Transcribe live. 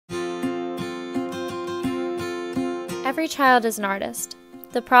Every child is an artist.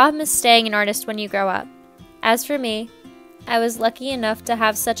 The problem is staying an artist when you grow up. As for me, I was lucky enough to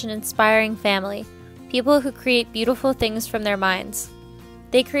have such an inspiring family, people who create beautiful things from their minds.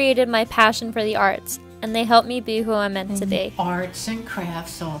 They created my passion for the arts, and they helped me be who I'm meant to be. Arts and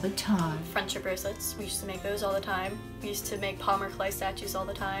crafts all the time. Friendship bracelets, we used to make those all the time. We used to make polymer clay statues all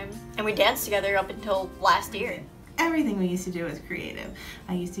the time. And we danced together up until last year. Everything we used to do was creative.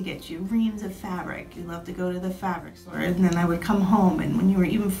 I used to get you reams of fabric. You loved to go to the fabric store, and then I would come home, and when you were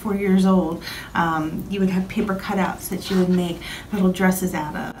even 4 years old, you would have paper cutouts that you would make little dresses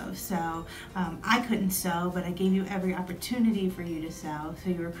out of. So I couldn't sew, but I gave you every opportunity for you to sew, so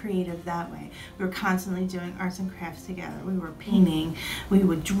you were creative that way. We were constantly doing arts and crafts together. We were painting, we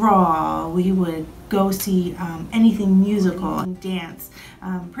would draw, we would go see anything musical and dance.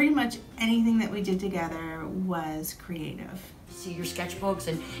 Pretty much anything that we did together was creative. See your sketchbooks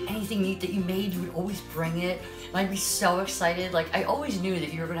and anything neat that you made, you would always bring it. And I'd be so excited. Like, I always knew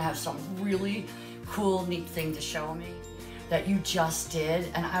that you were gonna have some really cool, neat thing to show me that you just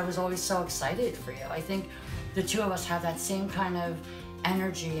did, and I was always so excited for you. I think the two of us have that same kind of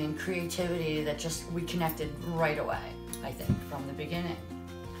energy and creativity that just, we connected right away, I think, from the beginning.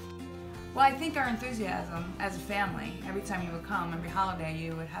 Well, I think our enthusiasm as a family, every time you would come, every holiday,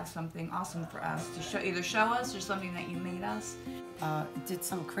 you would have something awesome for us to show, either show us or something that you made us. Did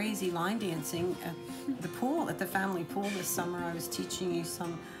some crazy line dancing at the pool, at the family pool this summer. I was teaching you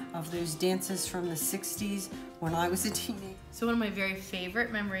some of those dances from the 60s when I was a teenager. So one of my very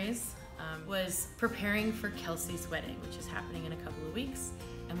favorite memories was preparing for Kelsey's wedding, which is happening in a couple of weeks.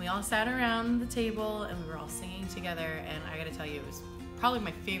 And we all sat around the table and we were all singing together, and I gotta tell you, it was probably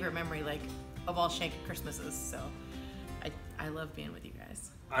my favorite memory, like, of all Schenck Christmases, so I love being with you guys.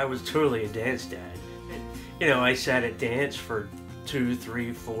 I was totally a dance dad. And, you know, I sat at dance for 2,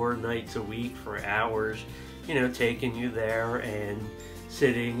 3, 4 nights a week for hours, you know, taking you there and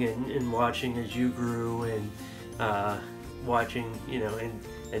sitting and watching as you grew and watching, you know,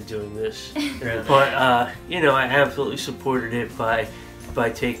 and doing this. But, you know, I absolutely supported it by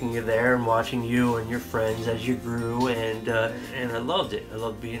taking you there and watching you and your friends as you grew, and I loved it. I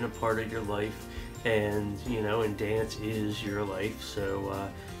loved being a part of your life, and you know, and dance is your life, so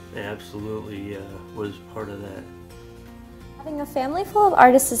I absolutely was part of that. Having a family full of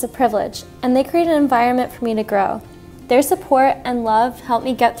artists is a privilege, and they create an environment for me to grow. Their support and love helped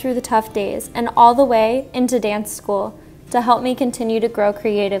me get through the tough days and all the way into dance school to help me continue to grow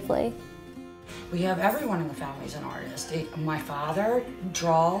creatively. We have everyone in the family is an artist. My father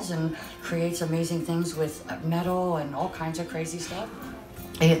draws and creates amazing things with metal and all kinds of crazy stuff.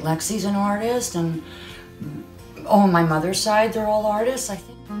 Lexi's an artist, and on my mother's side, they're all artists, I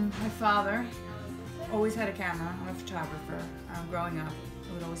think. My father always had a camera. I'm a photographer. Growing up,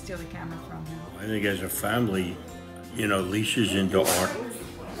 I would always steal the camera from him. I think as a family, you know, Lisa's into art,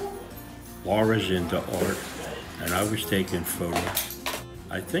 Laura's into art, and I was taking photos.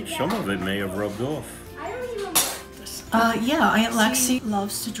 I think some of it may have rubbed off. Yeah, Aunt Lexi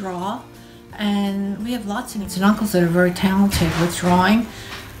loves to draw, and we have lots of aunts and uncles that are very talented with drawing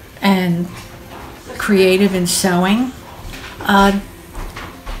and creative in sewing.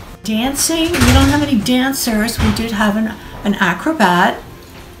 Dancing, we don't have any dancers. We did have an acrobat.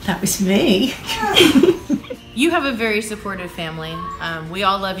 That was me. You have a very supportive family. We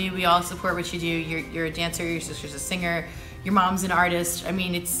all love you. We all support what you do. You're a dancer. Your sister's a singer. Your mom's an artist. I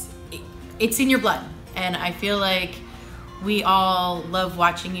mean, it's in your blood, and I feel like we all love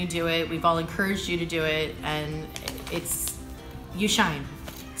watching you do it. We've all encouraged you to do it, and you shine,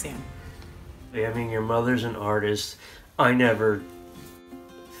 Sam. I mean, your mother's an artist. I never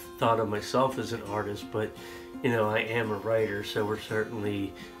thought of myself as an artist, but you know, I am a writer, so we're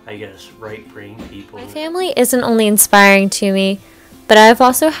certainly, I guess, right-brain people. My family isn't only inspiring to me, but I've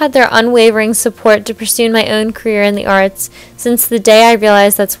also had their unwavering support to pursue my own career in the arts since the day I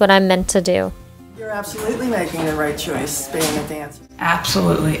realized that's what I'm meant to do. You're absolutely making the right choice being a dancer.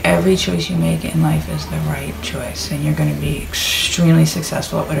 Absolutely. Every choice you make in life is the right choice, and you're going to be extremely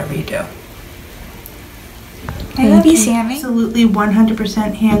successful at whatever you do. I love you, Sammy. Absolutely,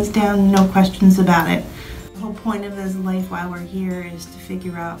 100%, hands down, no questions about it. The whole point of this life while we're here is to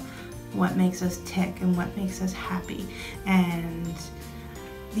figure out what makes us tick and what makes us happy. And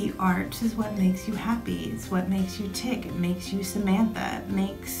the art is what makes you happy. It's what makes you tick. It makes you Samantha. It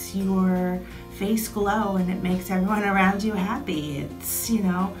makes your face glow, and it makes everyone around you happy. It's, you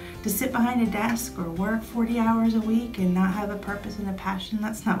know, to sit behind a desk or work 40 hours a week and not have a purpose and a passion,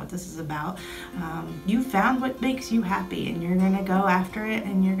 that's not what this is about. You found what makes you happy, and you're gonna go after it,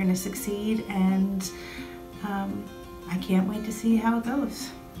 and you're gonna succeed, and I can't wait to see how it goes.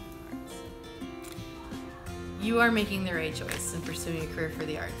 you are making the right choice in pursuing a career for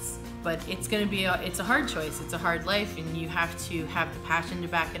the arts. But it's going to be it's a hard choice. It's a hard life, and you have to have the passion to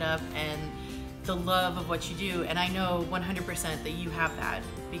back it up and the love of what you do. And I know 100% that you have that,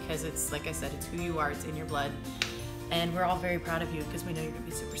 because it's, like I said, it's who you are, it's in your blood. And we're all very proud of you because we know you're going to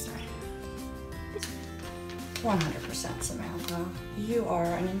be a superstar. 100%, Samantha. You are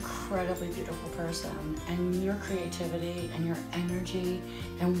an incredibly beautiful person, and your creativity and your energy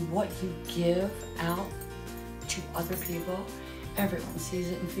and what you give out to other people, everyone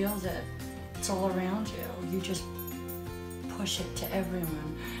sees it and feels it. It's all around you. You just push it to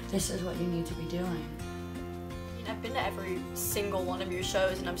everyone. This is what you need to be doing. I mean, I've been to every single one of your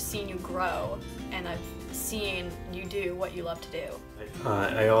shows, and I've seen you grow, and I've seen you do what you love to do.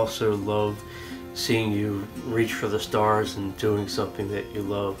 I also love seeing you reach for the stars and doing something that you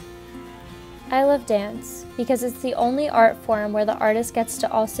love. I love dance because it's the only art form where the artist gets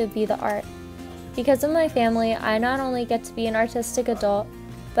to also be the art. Because of my family, I not only get to be an artistic adult,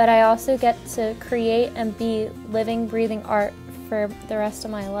 but I also get to create and be living, breathing art for the rest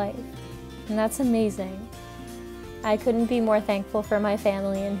of my life. And that's amazing. I couldn't be more thankful for my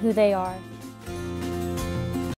family and who they are.